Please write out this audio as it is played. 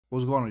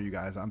What's going on, you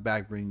guys? I'm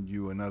back bringing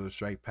you another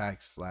Strikepack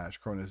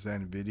 / Cronus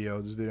Zen video.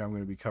 This video I'm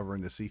going to be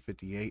covering the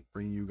C58,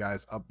 bringing you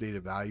guys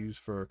updated values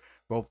for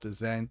both the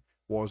Zen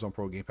Warzone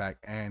Pro Game Pack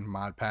and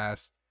Mod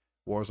Pass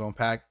Warzone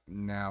Pack.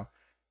 Now,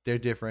 they're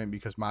different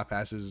because Mod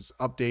Pass is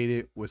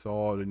updated with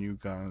all the new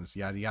guns,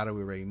 yada yada,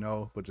 we already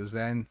know. But the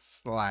Zen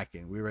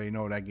slacking. We already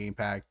know that game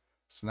pack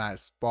is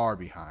not far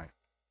behind.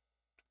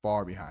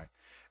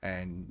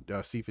 And the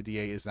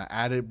C58 is not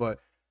added, but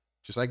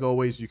just like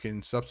always, you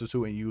can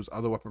substitute and use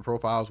other weapon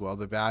profiles with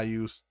other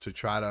values to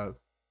try to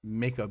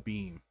make a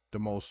beam the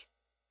most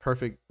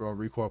perfect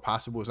recoil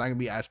possible. It's not going to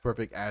be as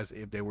perfect as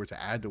if they were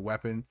to add the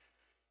weapon,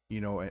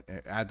 and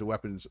add the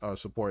weapons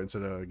support into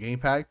the game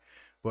pack.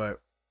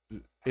 But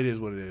it is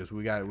what it is.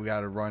 We got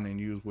to run and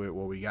use with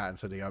what we got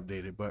until they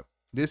update it. But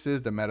this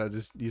is the meta.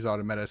 These are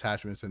the meta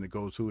attachments and the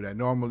go-to that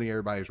normally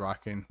everybody's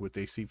rocking with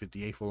their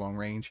C58 for long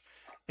range,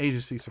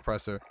 agency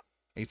suppressor,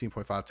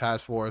 18.5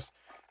 task force,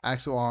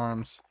 axial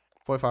arms,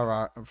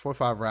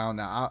 45 round.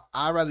 Now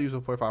I'd rather use a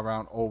 45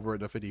 round over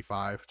the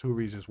 55. Two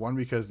reasons. One,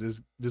 because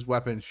this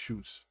weapon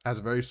has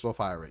a very slow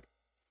fire rate.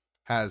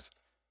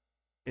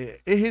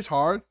 It hits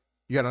hard.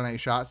 You got a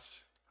nice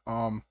shots.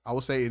 I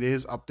would say it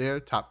is up there,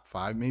 top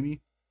 5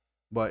 maybe,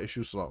 but it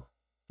shoots slow.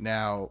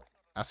 Now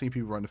I've seen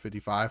people run the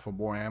 55 for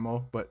more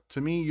ammo, but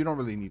to me, you don't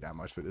really need that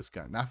much for this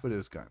gun. Not for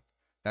this gun.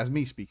 That's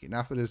me speaking.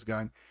 Not for this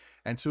gun.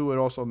 And two, it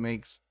also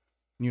makes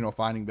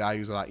finding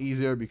values a lot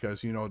easier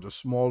because the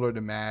smaller the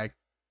mag,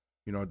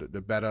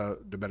 the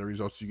better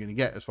results you're gonna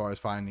get as far as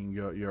finding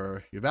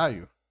your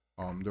value,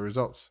 the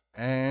results,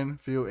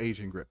 and feel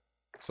agent grip.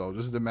 So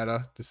this is the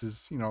meta. This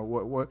is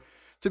what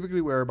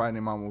typically where everybody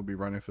in mom will be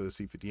running for the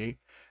C58.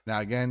 Now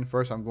again,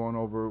 first I'm going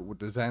over with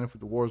the Zen for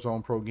the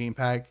Warzone Pro Game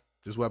Pack.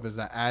 This weapon's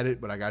not added,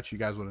 but I got you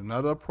guys with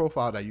another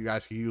profile that you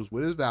guys can use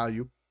with his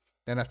value.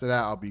 And after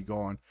that, I'll be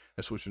going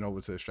and switching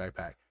over to the Strike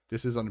Pack.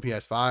 This is on the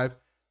PS5.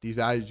 These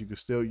values, you can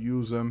still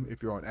use them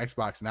if you're on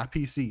Xbox, not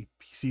PC.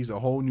 PC is a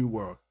whole new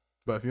world.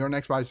 But if you're on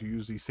Xbox, you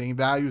use these same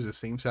values, the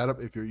same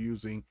setup. If you're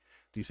using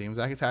the same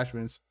exact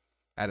attachments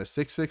at a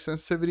 6.6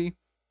 sensitivity,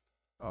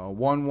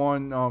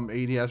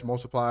 1.1 ADS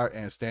multiplier,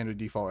 and standard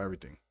default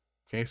everything.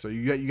 Okay, so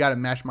you got to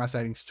match my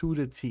settings to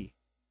the T,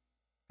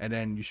 and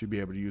then you should be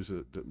able to use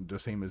the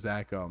same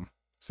exact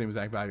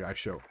value I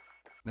show.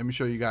 Let me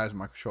show you guys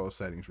my controller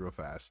settings real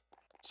fast.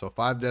 So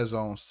 5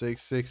 Deadzone,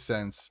 6.6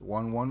 sense,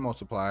 1.1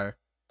 multiplier,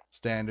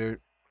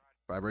 standard,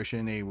 vibration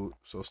enabled.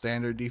 So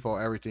standard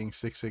default everything,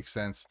 6.6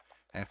 sense,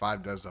 and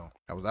 5 Deadzone.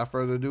 Now without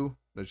further ado,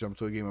 let's jump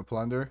to a game of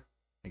plunder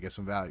and get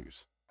some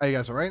values. Hey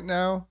guys, so right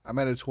now I'm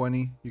at a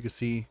 20. You can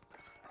see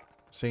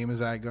same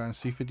exact gun,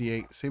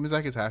 C58, same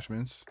exact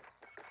attachments.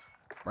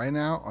 Right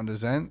now on the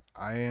Zen,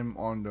 I am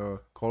on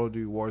the Call of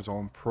Duty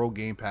Warzone Pro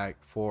Game Pack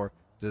for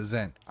the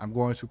Zen. I'm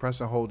going to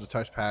press and hold the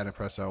touchpad and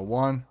press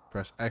L1,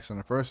 press X on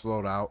the first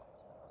loadout.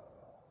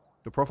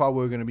 The profile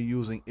we're going to be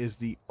using is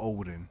the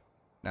Odin.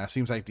 Now, it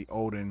seems like the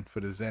Odin for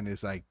the Zen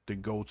is like the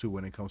go-to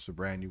when it comes to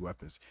brand new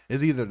weapons.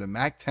 It's either the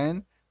Mac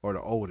 10 or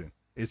the Odin.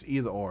 It's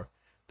either or.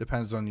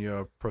 Depends on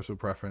your personal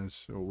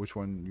preference or which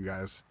one you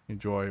guys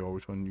enjoy or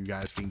which one you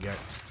guys can get,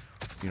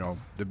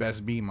 the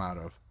best beam out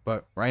of.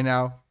 But right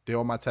now, they're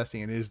on my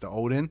testing. It is the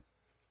Odin.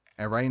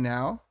 And right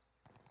now,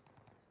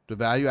 the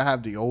value I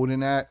have the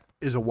Odin at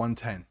is a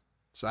 110.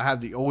 So I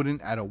have the Odin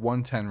at a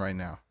 110 right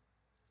now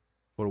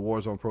for the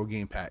Warzone Pro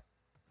Game Pack.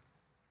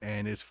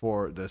 And it's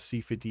for the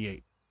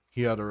C58.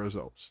 Here are the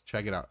results.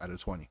 Check it out at a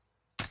 20.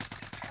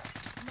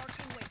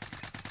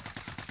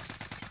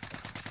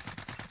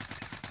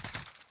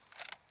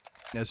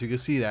 As you can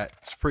see, that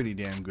it's pretty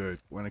damn good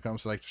when it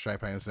comes to like the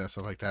strike patterns and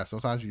stuff like that.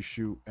 Sometimes you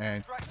shoot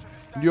and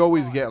you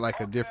always get like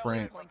a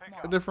different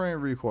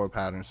recoil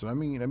pattern. So let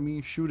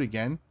me shoot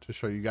again to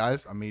show you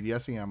guys. I'm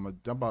ADSing. I'm gonna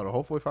dump out a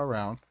whole 45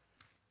 round.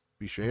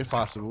 Be straight as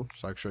possible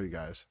so I can show you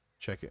guys.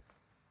 Check it.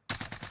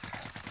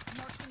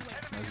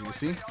 As you can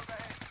see,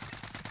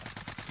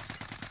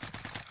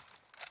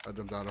 I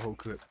dumped out a whole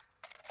clip.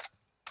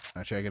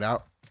 Now check it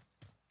out.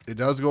 It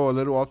does go a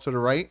little off to the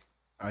right.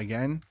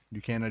 Again,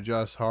 you can't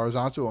adjust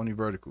horizontal, only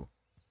vertical.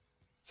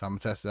 So I'm gonna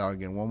test it out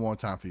again one more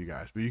time for you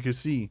guys. But you can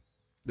see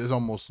there's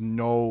almost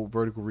no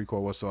vertical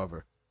recoil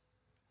whatsoever.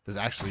 There's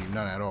actually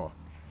none at all.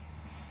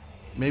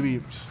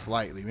 Maybe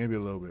slightly, maybe a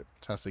little bit.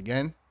 Test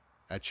again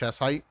at chest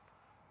height.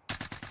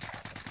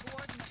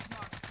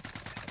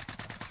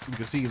 You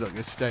can see, look,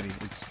 it's steady.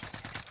 It's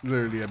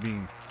literally a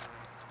beam.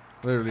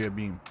 Literally a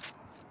beam.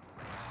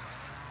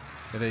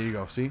 And there you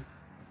go, see?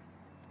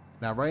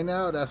 Now right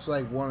now, that's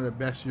like one of the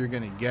best you're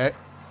gonna get.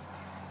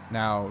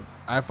 Now,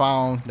 I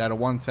found that a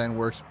 110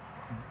 works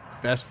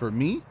best for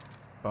me.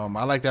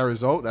 I like that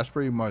result. That's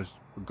pretty much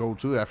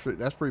go-to.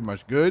 That's pretty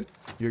much good.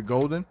 You're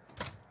golden.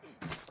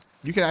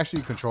 You can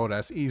actually control that.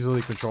 It's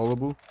easily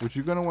controllable. What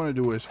you're gonna want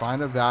to do is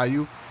find a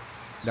value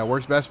that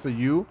works best for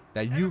you,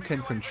 that you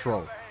can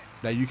control,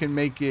 that you can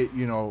make it,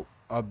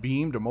 a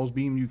beam, the most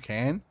beam you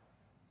can,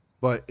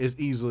 but it's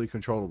easily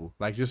controllable.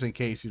 Like just in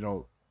case,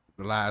 the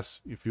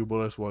last few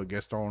bullets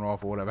gets thrown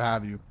off or whatever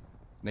have you.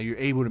 Now you're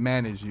able to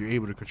manage, you're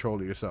able to control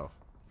it yourself.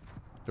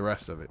 The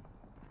rest of it.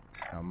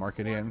 Now mark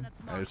it in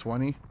at a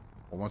 20.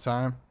 One more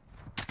time.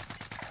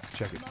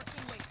 Check it.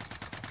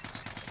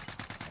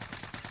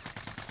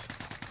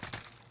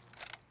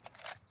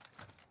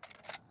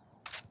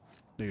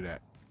 Look at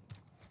that.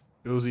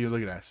 It was even,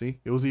 look at that. See,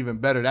 it was even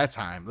better that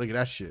time. Look at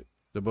that shit.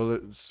 The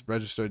bullets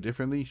registered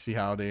differently. See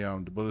how they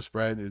the bullet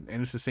spread,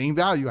 and it's the same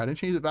value. I didn't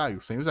change the value.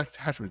 Same exact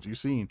attachments. You've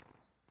seen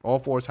all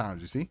 4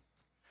 times. You see,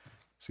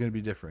 it's gonna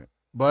be different.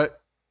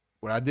 But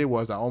what I did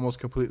was I almost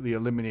completely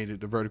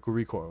eliminated the vertical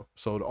recoil.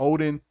 So the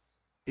Odin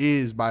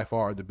is by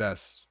far the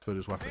best for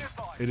this weapon.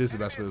 It is the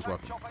best for this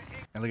weapon.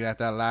 And look at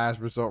that last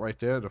result right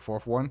there, the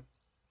 4th one.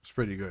 It's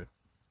pretty good.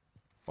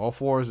 All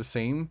 4 is the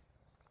same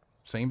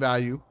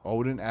value.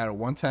 Odin at a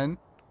 110.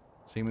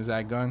 Same as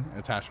that gun,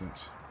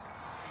 attachments.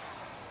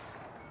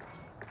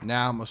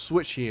 Now I'm going to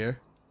switch here,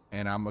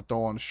 and I'm going to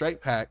throw on the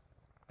Strikepack,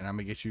 and I'm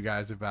going to get you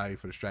guys the value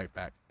for the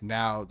Strikepack.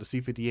 Now, the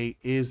C58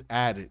 is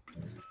added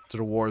to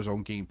the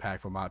Warzone game pack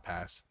for my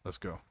pass. Let's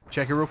go.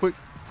 Check it real quick,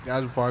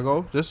 guys, before I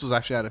go. This was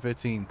actually at a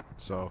 15,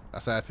 so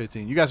that's at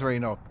 15. You guys already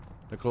know,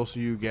 the closer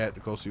you get,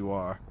 the closer you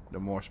are, the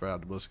more spread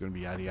out the bullets is going to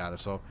be, yada, yada.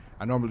 So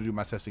I normally do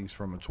my testings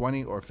from a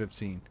 20 or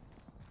 15,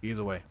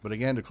 either way. But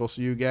again, the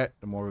closer you get,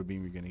 the more of a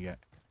beam you're going to get.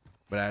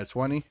 But at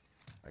 20,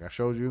 like I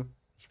showed you,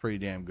 it's pretty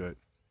damn good.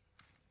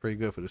 Pretty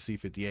good for the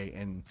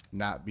C58 and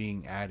not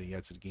being added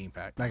yet to the game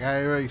pack. Like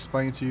I already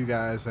explained to you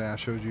guys, and I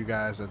showed you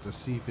guys that the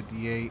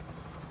C58,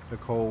 the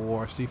Cold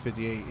War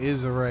C58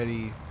 is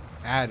already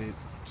added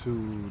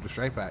to the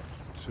Strikepack,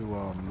 to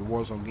the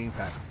Warzone game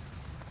pack.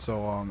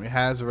 So it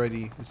has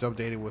already, it's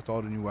updated with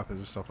all the new weapons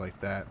and stuff like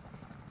that.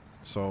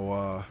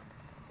 So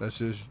let's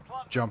just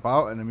jump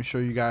out and let me show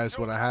you guys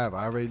what I have.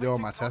 I already did all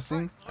my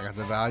testing. I got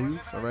the values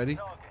already.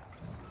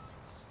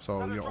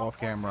 So, you know, off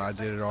camera, I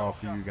did it all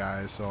for you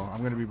guys. So, I'm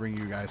going to be bringing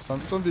you guys some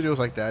videos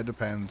like that. It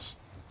depends.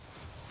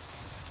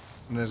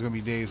 And there's going to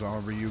be days where I'm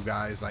going to bring you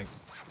guys, like,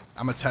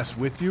 I'm going to test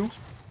with you.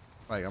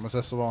 Like, I'm going to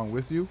test along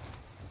with you.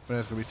 But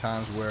there's going to be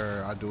times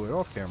where I do it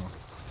off camera.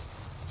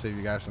 Save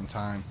you guys some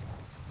time.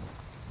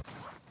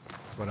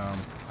 But, I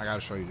got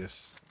to show you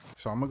this.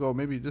 So, I'm going to go,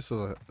 maybe this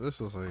is a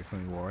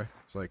clean wall, right?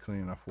 It's like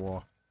clean enough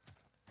wall.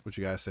 What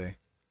you guys say?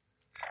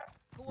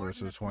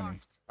 Versus 20.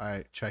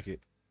 Alright, check it.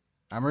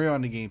 I'm already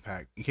on the game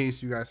pack. In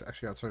case you guys,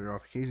 actually I'll turn it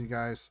off. In case you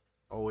guys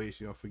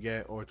always, you know,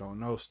 forget or don't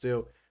know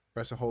still,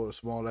 press and hold the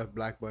small left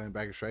black button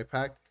back in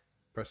Strikepack.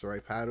 Press the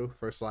right paddle.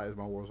 First slide is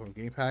my Warzone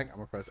game pack. I'm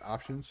going to press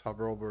options.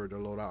 Hover over the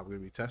loadout I'm going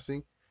to be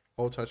testing.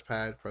 Hold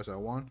touchpad. Press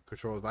L1.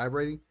 Control is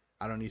vibrating.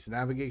 I don't need to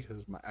navigate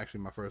because it's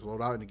actually my first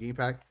loadout in the game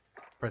pack.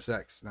 Press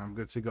X. Now I'm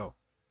good to go.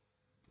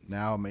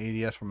 Now I'm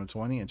ADS from a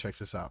 20 and check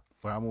this out.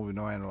 But I'm moving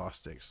no analog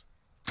sticks.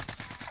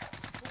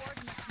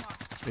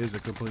 It is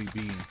a complete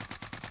beam.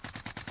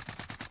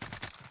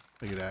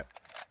 Look at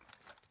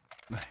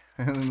that.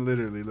 And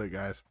literally, look,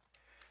 guys.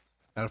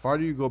 Now, the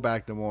farther you go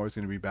back, the more it's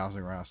going to be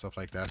bouncing around, stuff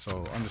like that.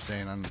 So,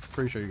 understand. I'm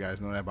pretty sure you guys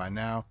know that by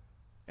now.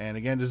 And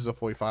again, this is a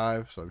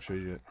 45. So, I'm sure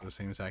you get the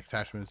same exact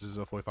attachments. This is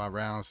a 45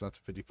 rounds, not the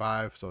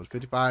 55. So, it's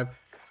 55.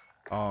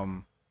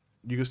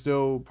 You can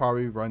still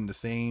probably run the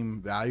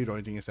same value. The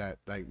only thing is that,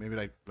 like, maybe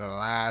like the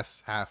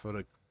last half of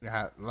the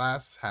yeah,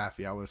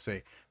 I would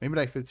say maybe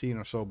like 15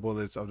 or so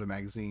bullets of the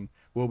magazine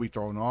will be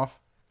thrown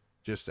off.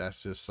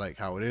 That's just like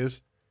how it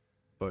is.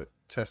 But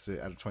test it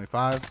at a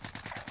 25.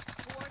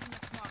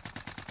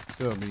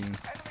 Still a beam.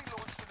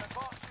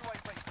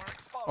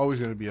 Always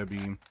going to be a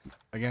beam.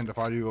 Again, the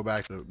farther you go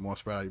back, the more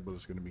spread out your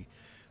bullet's going to be.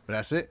 But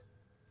that's it.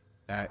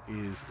 That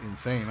is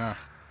insane, huh?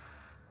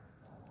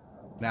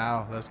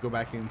 Now, let's go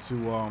back into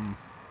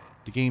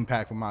the game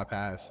pack from my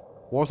pass.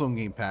 Warzone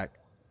game pack.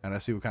 And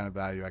let's see what kind of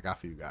value I got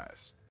for you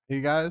guys. Hey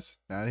guys,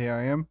 now here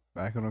I am.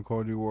 Back on the Call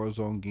of Duty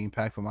Warzone game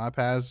pack from my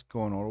pass.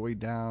 Going all the way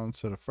down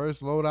to the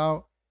first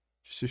loadout.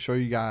 Just to show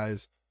you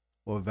guys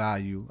what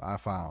value I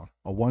found.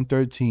 A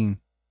 113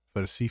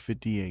 for the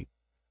C58.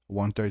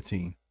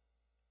 113.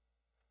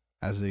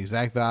 That's the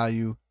exact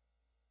value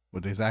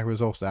with the exact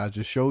results that I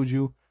just showed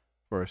you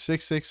for a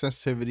 6.6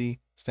 sensitivity,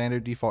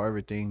 standard default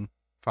everything,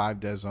 5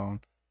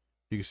 Deadzone.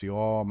 You can see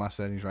all my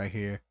settings right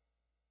here.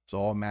 It's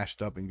all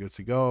matched up and good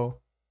to go.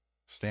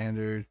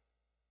 Standard.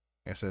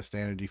 Like I said,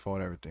 standard default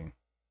everything.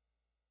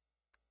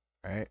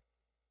 All right.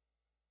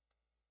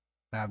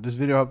 Now, if this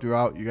video helped you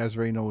out, you guys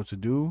already know what to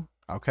do.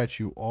 I'll catch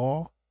you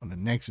all on the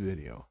next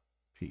video.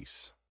 Peace.